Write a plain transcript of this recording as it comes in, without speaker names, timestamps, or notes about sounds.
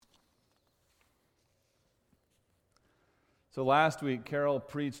So last week, Carol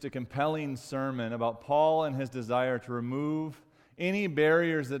preached a compelling sermon about Paul and his desire to remove any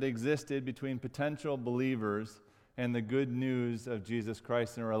barriers that existed between potential believers and the good news of Jesus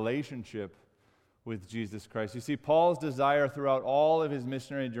Christ and a relationship with Jesus Christ. You see, Paul's desire throughout all of his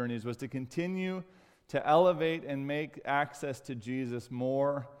missionary journeys was to continue to elevate and make access to Jesus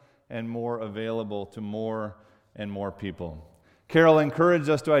more and more available to more and more people. Carol encouraged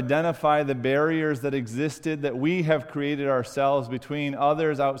us to identify the barriers that existed that we have created ourselves between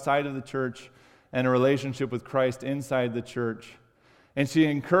others outside of the church and a relationship with Christ inside the church. And she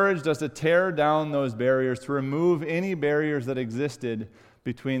encouraged us to tear down those barriers, to remove any barriers that existed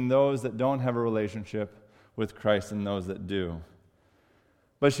between those that don't have a relationship with Christ and those that do.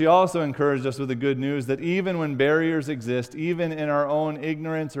 But she also encouraged us with the good news that even when barriers exist, even in our own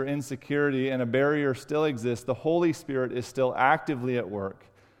ignorance or insecurity, and a barrier still exists, the Holy Spirit is still actively at work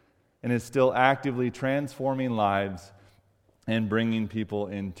and is still actively transforming lives and bringing people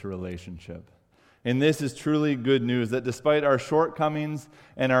into relationship. And this is truly good news, that despite our shortcomings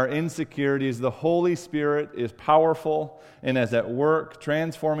and our insecurities, the Holy Spirit is powerful and is at work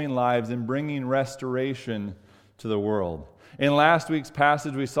transforming lives and bringing restoration to the world. In last week's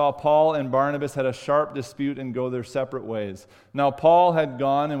passage, we saw Paul and Barnabas had a sharp dispute and go their separate ways. Now, Paul had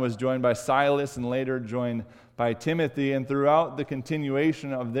gone and was joined by Silas and later joined by Timothy, and throughout the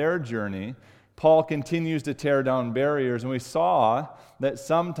continuation of their journey, Paul continues to tear down barriers, and we saw that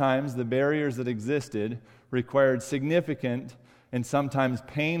sometimes the barriers that existed required significant and sometimes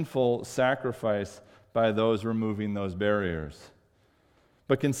painful sacrifice by those removing those barriers.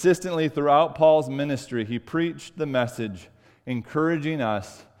 But consistently throughout Paul's ministry, he preached the message encouraging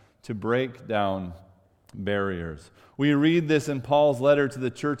us to break down barriers. We read this in Paul's letter to the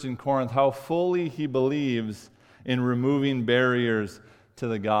church in Corinth, how fully he believes in removing barriers to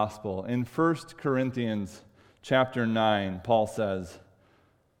the gospel. In 1 Corinthians chapter 9, Paul says,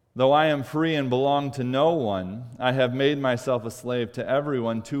 "Though I am free and belong to no one, I have made myself a slave to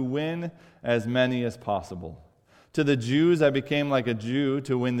everyone to win as many as possible. To the Jews I became like a Jew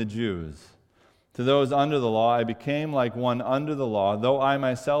to win the Jews. To those under the law I became like one under the law, though I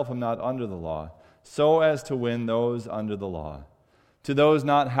myself am not under the law, so as to win those under the law. To those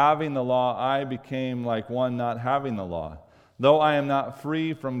not having the law I became like one not having the law, though I am not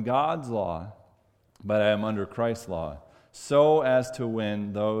free from God's law, but I am under Christ's law, so as to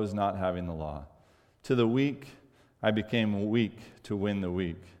win those not having the law. To the weak I became weak to win the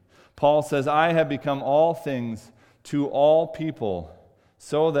weak." Paul says, "I have become all things to all people,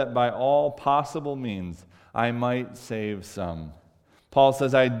 so that by all possible means I might save some." Paul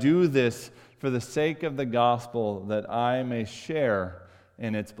says, "I do this for the sake of the gospel, that I may share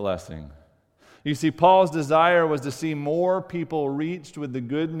in its blessing." You see, Paul's desire was to see more people reached with the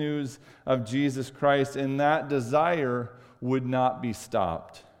good news of Jesus Christ, and that desire would not be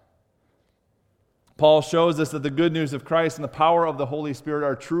stopped. Paul shows us that the good news of Christ and the power of the Holy Spirit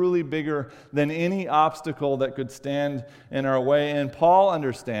are truly bigger than any obstacle that could stand in our way. And Paul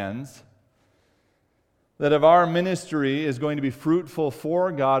understands that if our ministry is going to be fruitful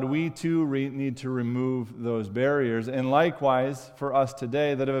for God, we too need to remove those barriers. And likewise, for us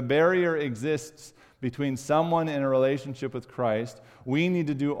today, that if a barrier exists between someone in a relationship with Christ, we need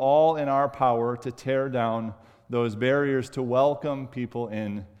to do all in our power to tear down those barriers, to welcome people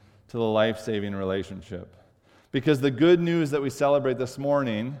in to the life-saving relationship. Because the good news that we celebrate this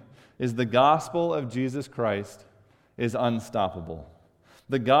morning is the gospel of Jesus Christ is unstoppable.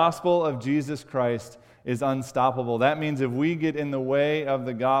 The gospel of Jesus Christ is unstoppable. That means if we get in the way of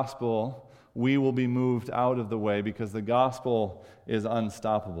the gospel, we will be moved out of the way because the gospel is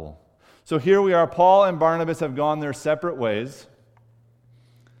unstoppable. So here we are. Paul and Barnabas have gone their separate ways.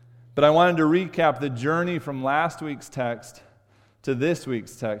 But I wanted to recap the journey from last week's text to this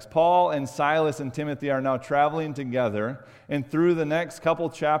week's text. Paul and Silas and Timothy are now traveling together, and through the next couple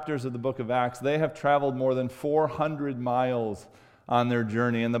chapters of the book of Acts, they have traveled more than 400 miles on their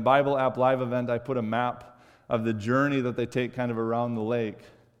journey. In the Bible app live event, I put a map of the journey that they take kind of around the lake.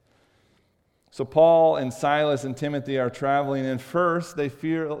 So Paul and Silas and Timothy are traveling, and first they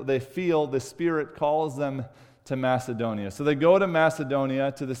feel the Spirit calls them to Macedonia. So they go to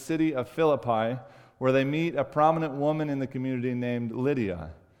Macedonia, to the city of Philippi, where they meet a prominent woman in the community named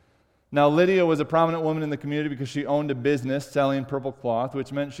Lydia. Now, Lydia was a prominent woman in the community because she owned a business selling purple cloth,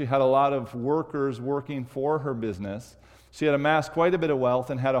 which meant she had a lot of workers working for her business. She had amassed quite a bit of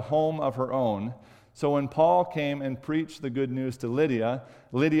wealth and had a home of her own. So when Paul came and preached the good news to Lydia,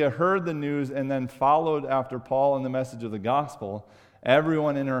 Lydia heard the news and then followed after Paul in the message of the gospel.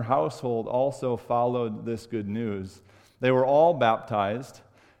 Everyone in her household also followed this good news. They were all baptized,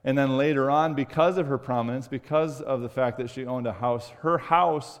 And then later on, because of her prominence, because of the fact that she owned a house, her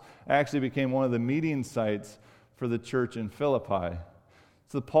house actually became one of the meeting sites for the church in Philippi.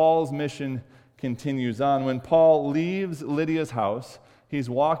 So Paul's mission continues on. When Paul leaves Lydia's house, he's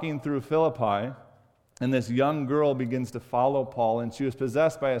walking through Philippi, and this young girl begins to follow Paul, and she was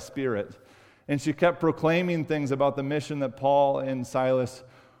possessed by a spirit. And she kept proclaiming things about the mission that Paul and Silas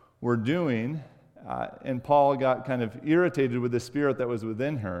were doing. And Paul got kind of irritated with the spirit that was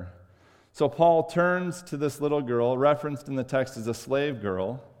within her. So Paul turns to this little girl, referenced in the text as a slave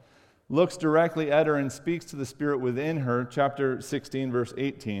girl, looks directly at her and speaks to the spirit within her, chapter 16, verse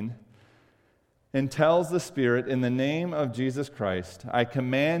 18, and tells the spirit, "In the name of Jesus Christ, I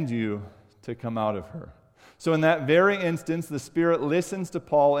command you to come out of her." So in that very instance, the spirit listens to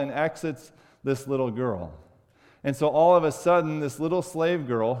Paul and exits this little girl. And so all of a sudden, this little slave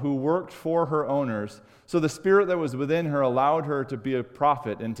girl who worked for her owners, so the spirit that was within her allowed her to be a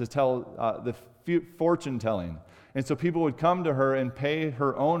prophet and to tell the fortune telling. And so people would come to her and pay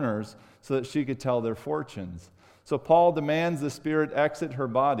her owners so that she could tell their fortunes. So Paul demands the spirit exit her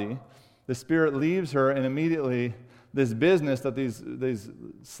body. The spirit leaves her, and immediately this business that these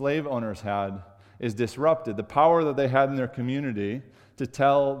slave owners had is disrupted. The power that they had in their community to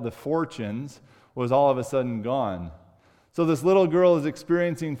tell the fortunes was all of a sudden gone. So this little girl is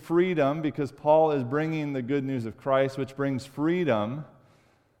experiencing freedom because Paul is bringing the good news of Christ, which brings freedom,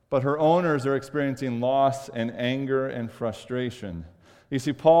 but her owners are experiencing loss and anger and frustration. You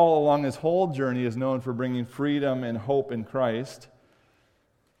see, Paul, along his whole journey, is known for bringing freedom and hope in Christ,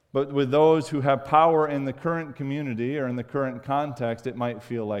 but with those who have power in the current community or in the current context, it might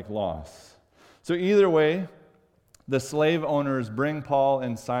feel like loss. So either way, the slave owners bring Paul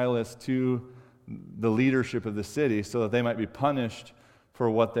and Silas to the leadership of the city so that they might be punished for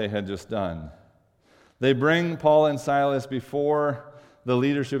what they had just done. They bring Paul and Silas before the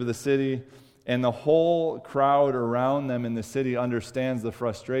leadership of the city, and the whole crowd around them in the city understands the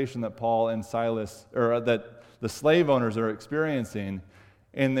frustration that Paul and Silas, or that the slave owners are experiencing,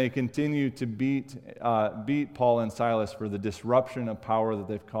 and they continue to beat Paul and Silas for the disruption of power that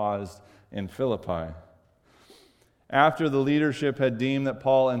they've caused in Philippi. After the leadership had deemed that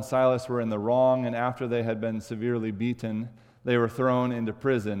Paul and Silas were in the wrong, and after they had been severely beaten, they were thrown into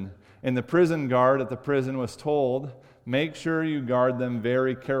prison. And the prison guard at the prison was told, "Make sure you guard them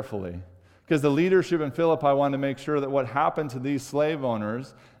very carefully." Because the leadership in Philippi wanted to make sure that what happened to these slave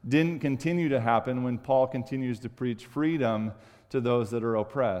owners didn't continue to happen when Paul continues to preach freedom to those that are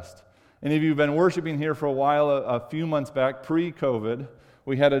oppressed. And if you've been worshiping here for a while, a few months back, pre-COVID,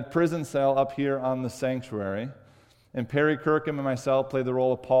 we had a prison cell up here on the sanctuary. And Perry Kirkham and myself played the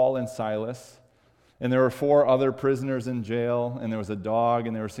role of Paul and Silas. And there were 4 other prisoners in jail, and there was a dog,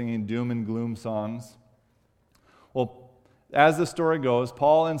 and they were singing doom and gloom songs. Well, as the story goes,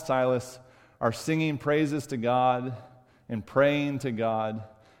 Paul and Silas are singing praises to God and praying to God.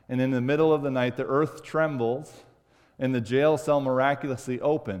 And in the middle of the night, the earth trembles, and the jail cell miraculously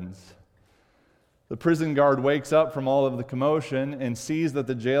opens. The prison guard wakes up from all of the commotion and sees that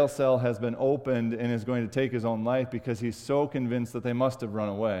the jail cell has been opened and is going to take his own life because he's so convinced that they must have run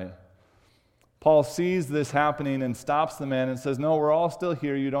away. Paul sees this happening and stops the man and says, "No, we're all still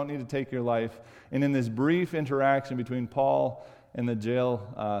here. You don't need to take your life." And in this brief interaction between Paul and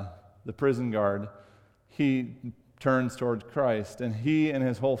the prison guard, he turns towards Christ, and he and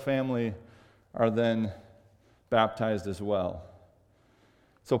his whole family are then baptized as well.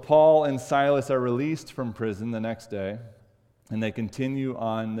 So Paul and Silas are released from prison the next day, and they continue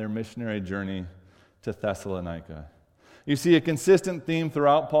on their missionary journey to Thessalonica. You see, a consistent theme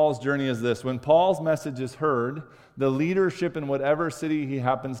throughout Paul's journey is this: when Paul's message is heard, the leadership in whatever city he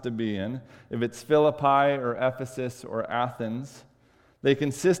happens to be in, if it's Philippi or Ephesus or Athens, they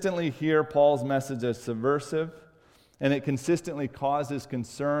consistently hear Paul's message as subversive, and it consistently causes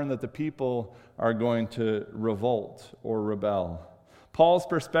concern that the people are going to revolt or rebel. Paul's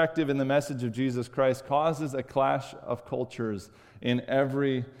perspective in the message of Jesus Christ causes a clash of cultures in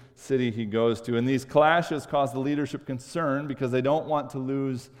every city he goes to. And these clashes cause the leadership concern because they don't want to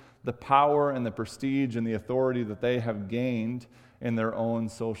lose the power and the prestige and the authority that they have gained in their own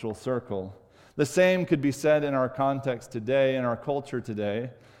social circle. The same could be said in our context today, in our culture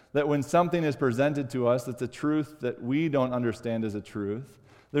today, that when something is presented to us that's a truth that we don't understand as a truth,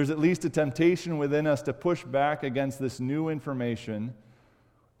 there's at least a temptation within us to push back against this new information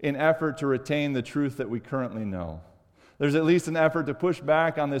in effort to retain the truth that we currently know. There's at least an effort to push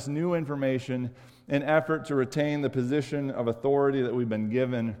back on this new information in effort to retain the position of authority that we've been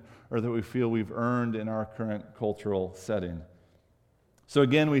given or that we feel we've earned in our current cultural setting. So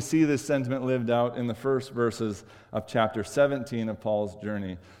again, we see this sentiment lived out in the first verses of chapter 17 of Paul's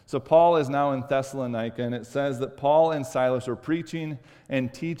journey. So Paul is now in Thessalonica, and it says that Paul and Silas were preaching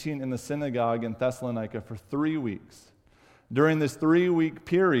and teaching in the synagogue in Thessalonica for 3 weeks. During this 3-week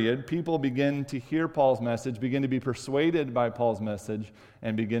period, people begin to hear Paul's message, begin to be persuaded by Paul's message,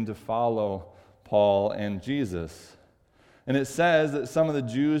 and begin to follow Paul and Jesus. And it says that some of the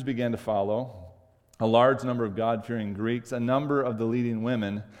Jews began to follow, a large number of God-fearing Greeks, a number of the leading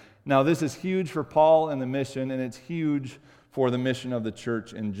women. Now, this is huge for Paul and the mission, and it's huge for the mission of the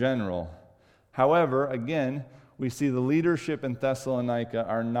church in general. However, again, we see the leadership in Thessalonica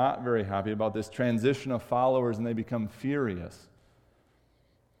are not very happy about this transition of followers, and they become furious.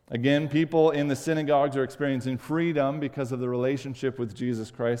 Again, people in the synagogues are experiencing freedom because of the relationship with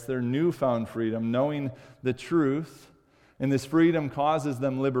Jesus Christ, their newfound freedom, knowing the truth, and this freedom causes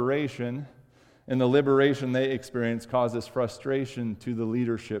them liberation. And the liberation they experience causes frustration to the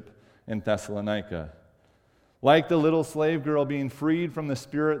leadership in Thessalonica. Like the little slave girl being freed from the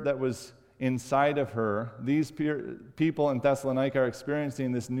spirit that was inside of her, these people in Thessalonica are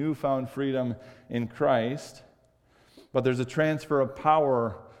experiencing this newfound freedom in Christ, but there's a transfer of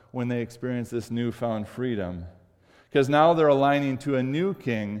power when they experience this newfound freedom. Because now they're aligning to a new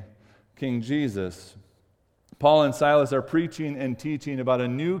king, King Jesus. Paul and Silas are preaching and teaching about a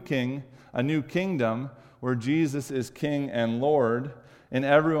new king, a new kingdom where Jesus is King and Lord, and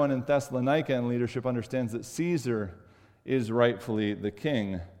everyone in Thessalonica in leadership understands that Caesar is rightfully the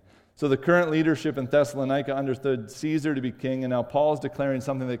king. So the current leadership in Thessalonica understood Caesar to be king, and now Paul's declaring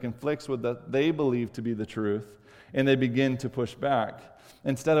something that conflicts with what they believe to be the truth, and they begin to push back.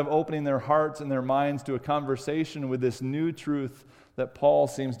 Instead of opening their hearts and their minds to a conversation with this new truth that Paul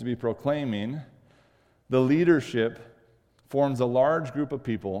seems to be proclaiming, the leadership forms a large group of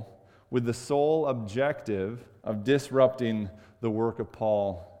people with the sole objective of disrupting the work of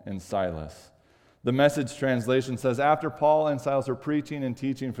Paul and Silas. The Message translation says, after Paul and Silas were preaching and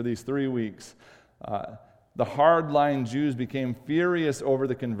teaching for these 3 weeks, the hardline Jews became furious over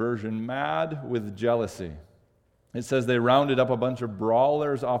the conversion, mad with jealousy. It says they rounded up a bunch of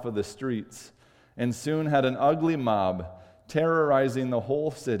brawlers off of the streets and soon had an ugly mob terrorizing the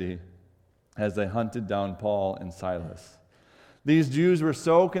whole city as they hunted down Paul and Silas. These Jews were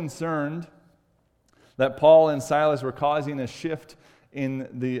so concerned that Paul and Silas were causing a shift in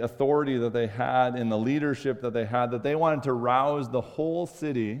the authority that they had, in the leadership that they had, that they wanted to rouse the whole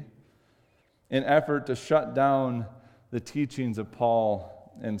city in effort to shut down the teachings of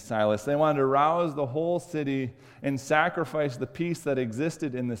Paul and Silas. They wanted to rouse the whole city and sacrifice the peace that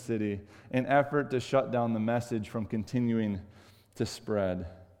existed in the city in effort to shut down the message from continuing to spread.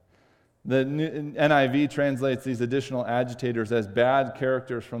 The NIV translates these additional agitators as bad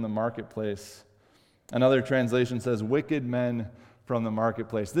characters from the marketplace. Another translation says wicked men from the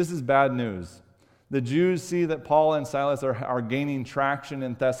marketplace. This is bad news. The Jews see that Paul and Silas are gaining traction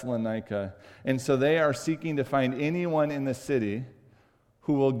in Thessalonica, and so they are seeking to find anyone in the city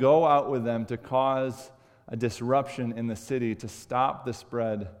who will go out with them to cause a disruption in the city to stop the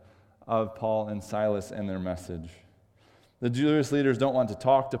spread of Paul and Silas and their message. The Jewish leaders don't want to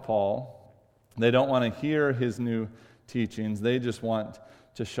talk to Paul. They don't want to hear his new teachings. They just want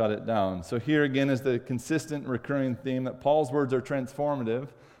to shut it down. So here again is the consistent recurring theme that Paul's words are transformative.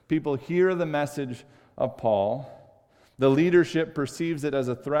 People hear the message of Paul. The leadership perceives it as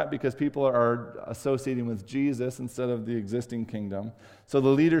a threat because people are associating with Jesus instead of the existing kingdom. So the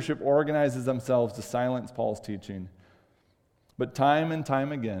leadership organizes themselves to silence Paul's teaching. But time and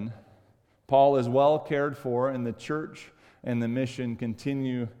time again, Paul is well cared for, and the church and the mission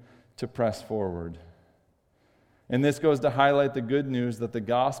continue to press forward. And this goes to highlight the good news that the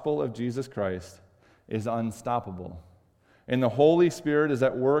gospel of Jesus Christ is unstoppable. And the Holy Spirit is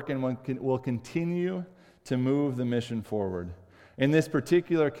at work and will continue to move the mission forward. In this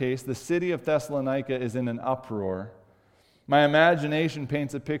particular case, the city of Thessalonica is in an uproar. My imagination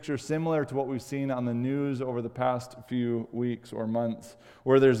paints a picture similar to what we've seen on the news over the past few weeks or months,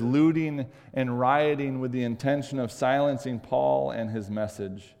 where there's looting and rioting with the intention of silencing Paul and his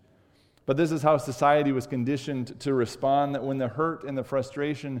message. But this is how society was conditioned to respond, that when the hurt and the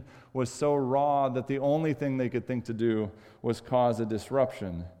frustration was so raw that the only thing they could think to do was cause a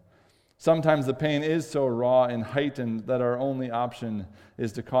disruption. Sometimes the pain is so raw and heightened that our only option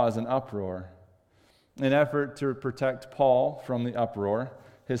is to cause an uproar. In an effort to protect Paul from the uproar,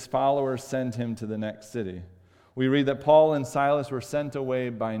 his followers send him to the next city. We read that Paul and Silas were sent away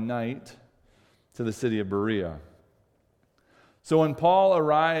by night to the city of Berea. So when Paul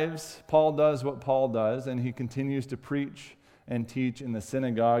arrives, Paul does what Paul does, and he continues to preach and teach in the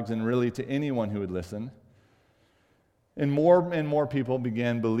synagogues and really to anyone who would listen. And more people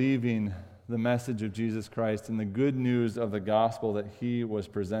began believing the message of Jesus Christ and the good news of the gospel that he was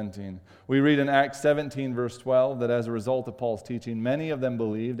presenting. We read in Acts 17, verse 12, that as a result of Paul's teaching, many of them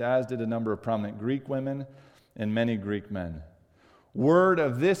believed, as did a number of prominent Greek women and many Greek men. Word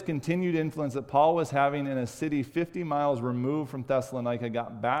of this continued influence that Paul was having in a city 50 miles removed from Thessalonica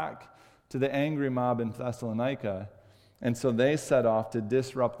got back to the angry mob in Thessalonica, and so they set off to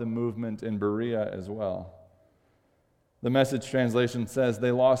disrupt the movement in Berea as well. The Message translation says,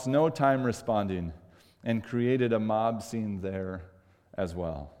 they lost no time responding and created a mob scene there as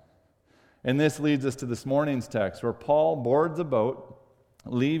well. And this leads us to this morning's text, where Paul boards a boat,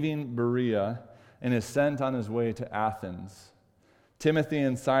 leaving Berea, and is sent on his way to Athens. Timothy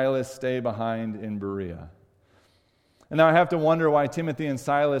and Silas stay behind in Berea. And now I have to wonder why Timothy and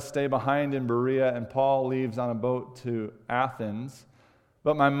Silas stay behind in Berea and Paul leaves on a boat to Athens.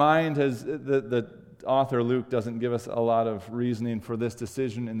 But my mind has, the author Luke doesn't give us a lot of reasoning for this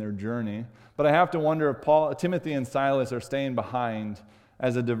decision in their journey. But I have to wonder if Timothy and Silas are staying behind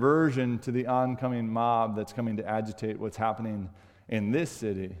as a diversion to the oncoming mob that's coming to agitate what's happening in this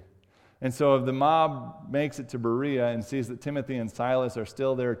city. And so if the mob makes it to Berea and sees that Timothy and Silas are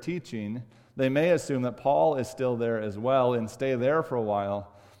still there teaching, they may assume that Paul is still there as well and stay there for a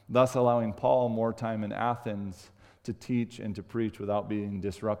while, thus allowing Paul more time in Athens to teach and to preach without being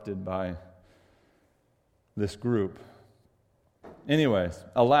disrupted by this group. Anyways,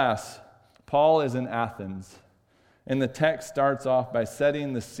 alas, Paul is in Athens, and the text starts off by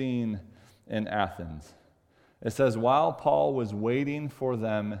setting the scene in Athens. It says, while Paul was waiting for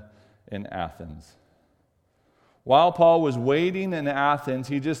them in Athens. While Paul was waiting in Athens,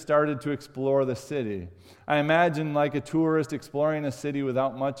 he just started to explore the city. I imagine like a tourist exploring a city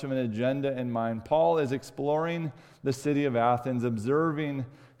without much of an agenda in mind. Paul is exploring the city of Athens, observing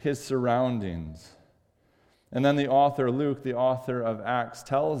his surroundings. And then the author, Luke, the author of Acts,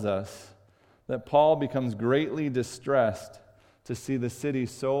 tells us that Paul becomes greatly distressed to see the city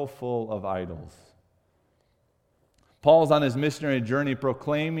so full of idols. Paul's on his missionary journey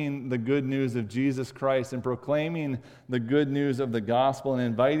proclaiming the good news of Jesus Christ and proclaiming the good news of the gospel and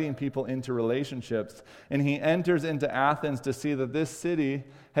inviting people into relationships. And he enters into Athens to see that this city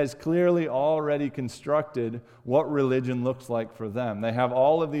has clearly already constructed what religion looks like for them. They have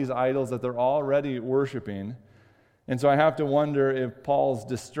all of these idols that they're already worshiping. And so I have to wonder if Paul's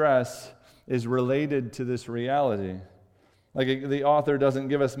distress is related to this reality. Like the author doesn't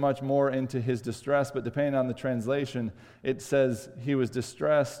give us much more into his distress, but depending on the translation, it says he was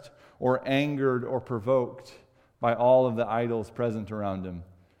distressed or angered or provoked by all of the idols present around him.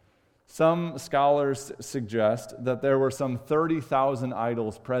 Some scholars suggest that there were some 30,000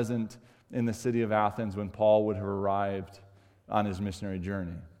 idols present in the city of Athens when Paul would have arrived on his missionary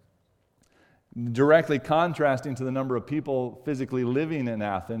journey. Directly contrasting to the number of people physically living in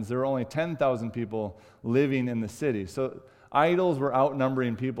Athens, there were only 10,000 people living in the city. So idols were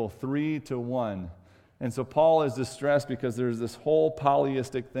outnumbering people 3-1. And so Paul is distressed because there's this whole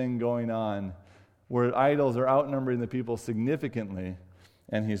polyistic thing going on where idols are outnumbering the people significantly,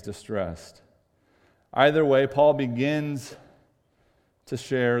 and he's distressed. Either way, Paul begins to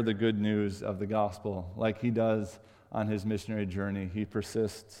share the good news of the gospel like he does on his missionary journey. He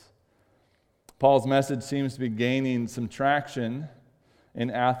persists. Paul's message seems to be gaining some traction in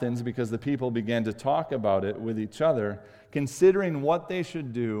Athens because the people began to talk about it with each other, considering what they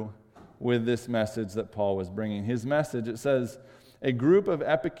should do with this message that Paul was bringing. His message, it says, a group of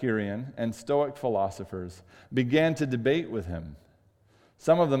Epicurean and Stoic philosophers began to debate with him.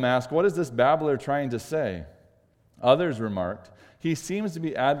 Some of them asked, what is this babbler trying to say? Others remarked, he seems to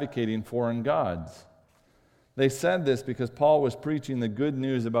be advocating foreign gods. They said this because Paul was preaching the good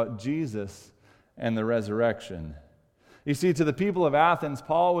news about Jesus and the resurrection. You see, to the people of Athens,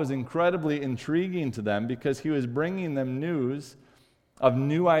 Paul was incredibly intriguing to them because he was bringing them news of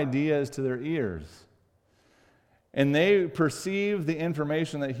new ideas to their ears. And they perceived the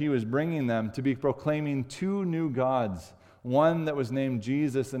information that he was bringing them to be proclaiming two new gods, one that was named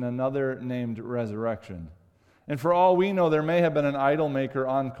Jesus and another named Resurrection. And for all we know, there may have been an idol maker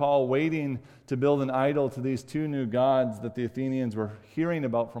on call waiting to build an idol to these two new gods that the Athenians were hearing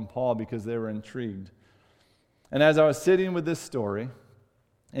about from Paul because they were intrigued. And as I was sitting with this story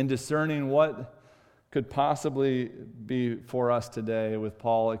and discerning what could possibly be for us today with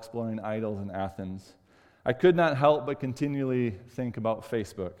Paul exploring idols in Athens, I could not help but continually think about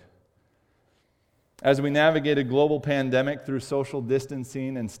Facebook. As we navigate a global pandemic through social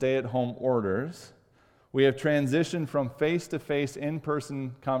distancing and stay-at-home orders, we have transitioned from face-to-face,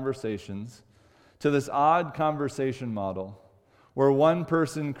 in-person conversations to this odd conversation model where one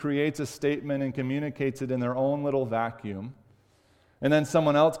person creates a statement and communicates it in their own little vacuum, and then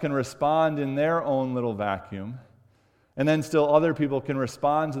someone else can respond in their own little vacuum, and then still other people can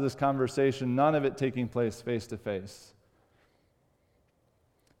respond to this conversation, none of it taking place face to face,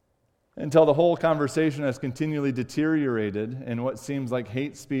 until the whole conversation has continually deteriorated in what seems like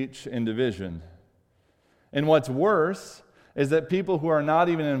hate speech and division. And what's worse is that people who are not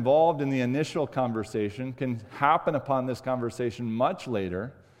even involved in the initial conversation can happen upon this conversation much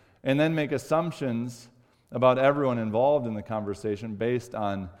later and then make assumptions about everyone involved in the conversation based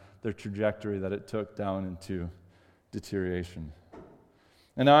on their trajectory that it took down into deterioration.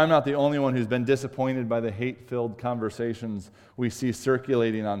 And now I'm not the only one who's been disappointed by the hate-filled conversations we see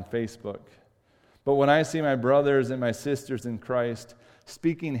circulating on Facebook. But when I see my brothers and my sisters in Christ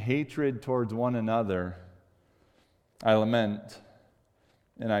speaking hatred towards one another, I lament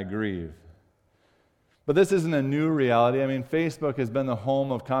and I grieve. But this isn't a new reality. I mean, Facebook has been the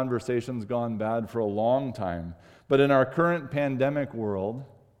home of conversations gone bad for a long time. But in our current pandemic world,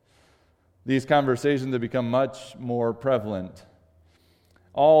 these conversations have become much more prevalent.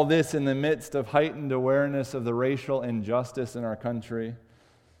 All this in the midst of heightened awareness of the racial injustice in our country.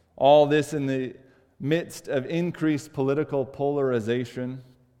 All this in the midst of increased political polarization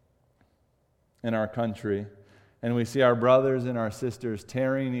in our country. And we see our brothers and our sisters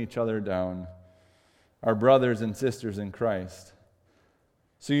tearing each other down, our brothers and sisters in Christ.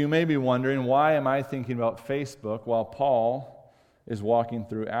 So you may be wondering, why am I thinking about Facebook while Paul is walking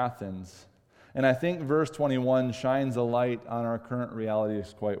through Athens? And I think verse 21 shines a light on our current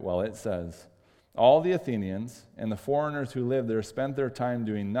realities quite well. It says, "All the Athenians and the foreigners who live there spent their time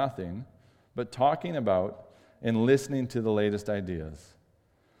doing nothing but talking about and listening to the latest ideas."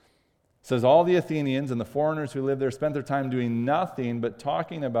 It says, all the Athenians and the foreigners who live there spent their time doing nothing but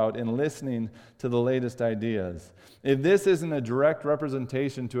talking about and listening to the latest ideas. If this isn't a direct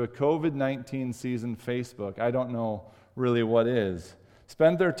representation to a COVID-19 season Facebook, I don't know really what is.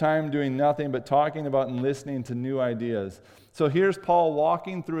 Spent their time doing nothing but talking about and listening to new ideas. So here's Paul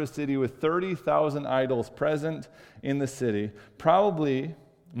walking through a city with 30,000 idols present in the city, probably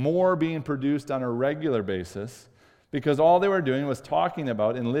more being produced on a regular basis, because all they were doing was talking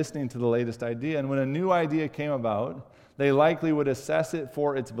about and listening to the latest idea. And when a new idea came about, they likely would assess it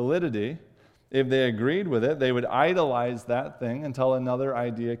for its validity. If they agreed with it, they would idolize that thing until another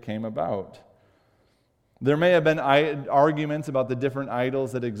idea came about. There may have been arguments about the different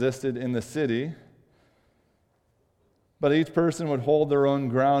idols that existed in the city, but each person would hold their own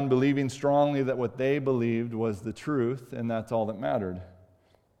ground, believing strongly that what they believed was the truth, and that's all that mattered.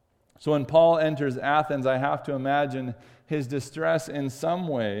 So when Paul enters Athens, I have to imagine his distress in some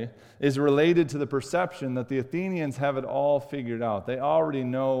way is related to the perception that the Athenians have it all figured out. They already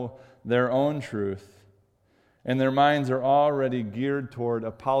know their own truth, and their minds are already geared toward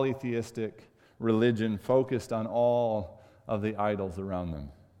a polytheistic religion focused on all of the idols around them.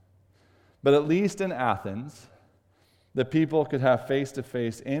 But at least in Athens, the people could have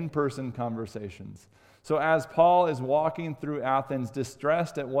face-to-face, in-person conversations. So as Paul is walking through Athens,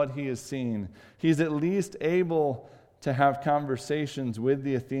 distressed at what he has seen, he's at least able to have conversations with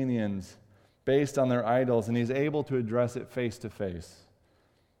the Athenians based on their idols, and he's able to address it face to face.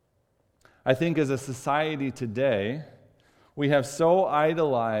 I think as a society today, we have so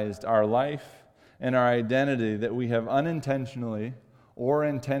idolized our life and our identity that we have unintentionally or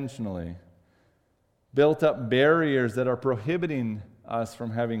intentionally built up barriers that are prohibiting us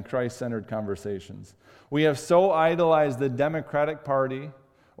from having Christ-centered conversations. We have so idolized the Democratic Party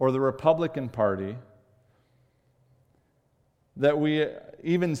or the Republican Party that we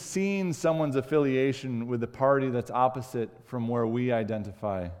even seen someone's affiliation with the party that's opposite from where we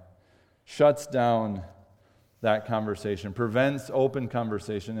identify shuts down that conversation, prevents open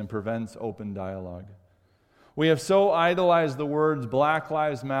conversation, and prevents open dialogue. We have so idolized the words Black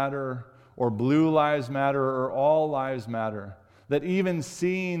Lives Matter or Blue Lives Matter or All Lives Matter that even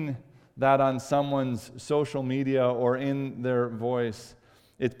seeing that on someone's social media or in their voice,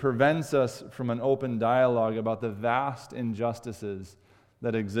 it prevents us from an open dialogue about the vast injustices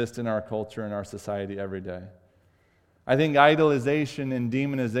that exist in our culture and our society every day. I think idolization and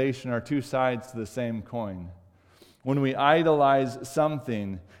demonization are two sides to the same coin. When we idolize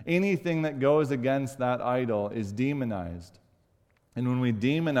something, anything that goes against that idol is demonized. And when we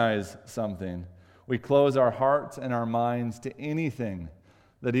demonize something, we close our hearts and our minds to anything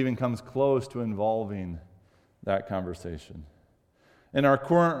that even comes close to involving that conversation. In our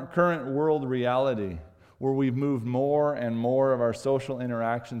current world reality, where we've moved more and more of our social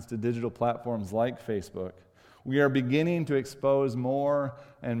interactions to digital platforms like Facebook, we are beginning to expose more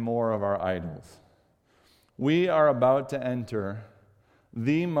and more of our idols. We are about to enter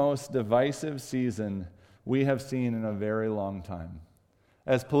the most divisive season we have seen in a very long time.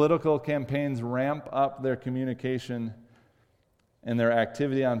 As political campaigns ramp up their communication and their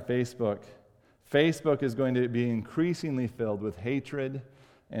activity on Facebook, Facebook is going to be increasingly filled with hatred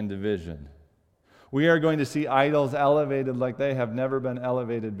and division. We are going to see idols elevated like they have never been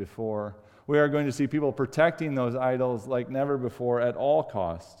elevated before. We are going to see people protecting those idols like never before at all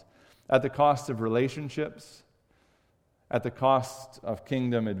costs, at the cost of relationships, at the cost of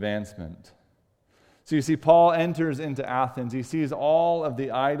kingdom advancement. So you see, Paul enters into Athens. He sees all of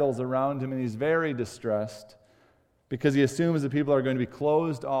the idols around him, and he's very distressed because he assumes that people are going to be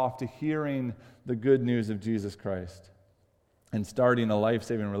closed off to hearing the good news of Jesus Christ and starting a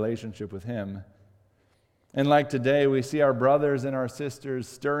life-saving relationship with him. And like today, we see our brothers and our sisters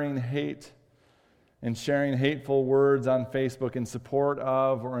stirring hate and sharing hateful words on Facebook in support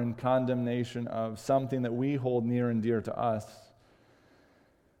of or in condemnation of something that we hold near and dear to us.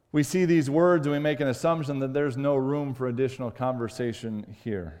 We see these words and we make an assumption that there's no room for additional conversation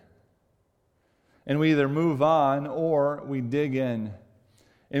here. And we either move on or we dig in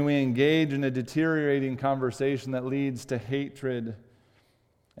and we engage in a deteriorating conversation that leads to hatred,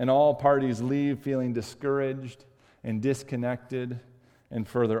 and all parties leave feeling discouraged and disconnected and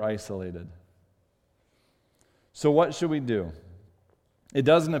further isolated. So what should we do? It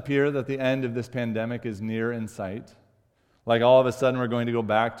doesn't appear that the end of this pandemic is near in sight. Like all of a sudden we're going to go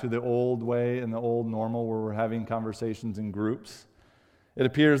back to the old way and the old normal where we're having conversations in groups. It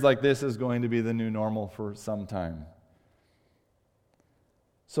appears like this is going to be the new normal for some time.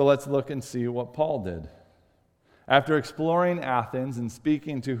 So let's look and see what Paul did. After exploring Athens and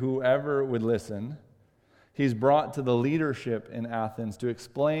speaking to whoever would listen, he's brought to the leadership in Athens to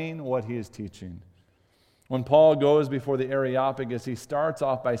explain what he is teaching. When Paul goes before the Areopagus, he starts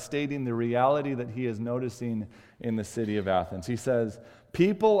off by stating the reality that he is noticing in the city of Athens. He says,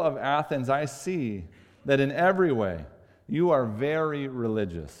 "People of Athens, I see that in every way you are very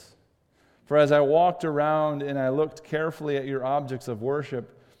religious. For as I walked around and I looked carefully at your objects of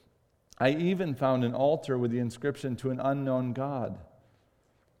worship, I even found an altar with the inscription to an unknown God."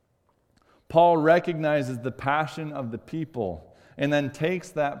 Paul recognizes the passion of the people and then takes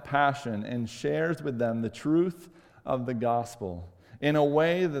that passion and shares with them the truth of the gospel in a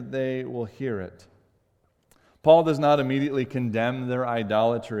way that they will hear it. Paul does not immediately condemn their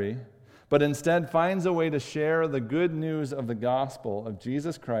idolatry, but instead finds a way to share the good news of the gospel of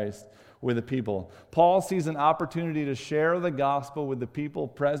Jesus Christ with the people. Paul sees an opportunity to share the gospel with the people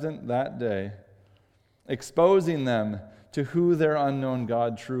present that day, exposing them to who their unknown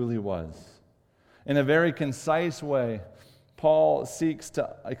God truly was. In a very concise way, Paul seeks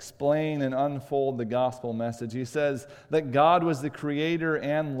to explain and unfold the gospel message. He says that God was the creator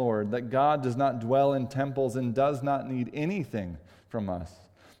and Lord, that God does not dwell in temples and does not need anything from us,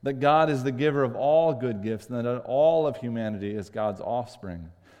 that God is the giver of all good gifts, and that all of humanity is God's offspring.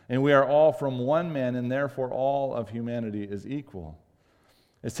 And we are all from one man, and therefore all of humanity is equal.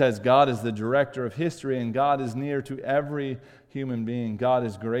 It says God is the director of history, and God is near to every human being. God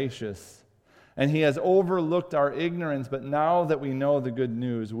is gracious. And he has overlooked our ignorance, but now that we know the good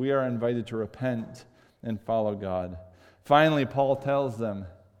news, we are invited to repent and follow God. Finally, Paul tells them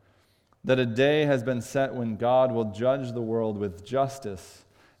that a day has been set when God will judge the world with justice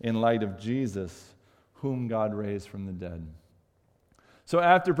in light of Jesus, whom God raised from the dead. So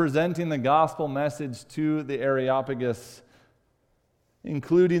after presenting the gospel message to the Areopagus,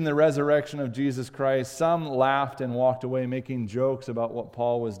 including the resurrection of Jesus Christ, some laughed and walked away making jokes about what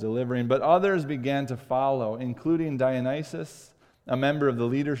Paul was delivering, but others began to follow, including Dionysius, a member of the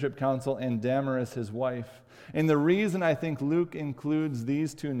leadership council, and Damaris, his wife. And the reason I think Luke includes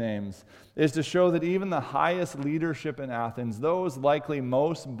these two names is to show that even the highest leadership in Athens, those likely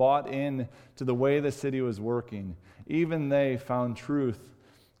most bought in to the way the city was working, even they found truth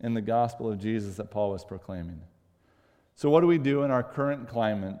in the gospel of Jesus that Paul was proclaiming. So what do we do in our current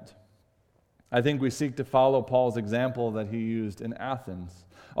climate? I think we seek to follow Paul's example that he used in Athens.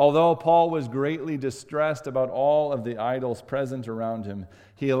 Although Paul was greatly distressed about all of the idols present around him,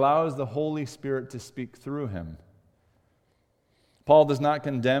 he allows the Holy Spirit to speak through him. Paul does not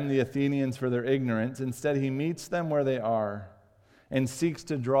condemn the Athenians for their ignorance. Instead, he meets them where they are and seeks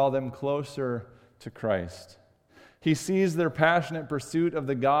to draw them closer to Christ. He sees their passionate pursuit of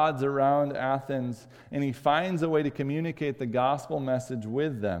the gods around Athens, and he finds a way to communicate the gospel message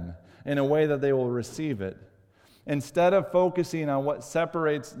with them in a way that they will receive it. Instead of focusing on what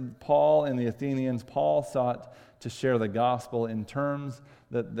separates Paul and the Athenians, Paul sought to share the gospel in terms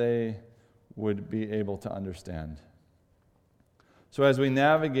that they would be able to understand. So as we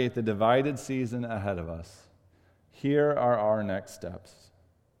navigate the divided season ahead of us, here are our next steps.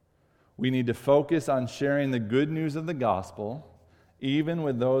 We need to focus on sharing the good news of the gospel, even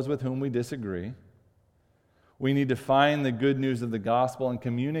with those with whom we disagree. We need to find the good news of the gospel and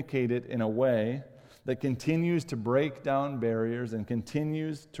communicate it in a way that continues to break down barriers and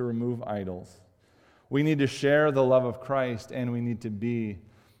continues to remove idols. We need to share the love of Christ, and we need to be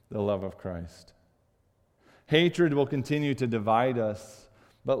the love of Christ. Hatred will continue to divide us,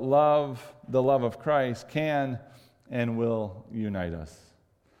 but the love of Christ, can and will unite us.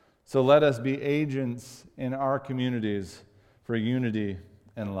 So let us be agents in our communities for unity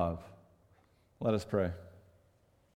and love. Let us pray.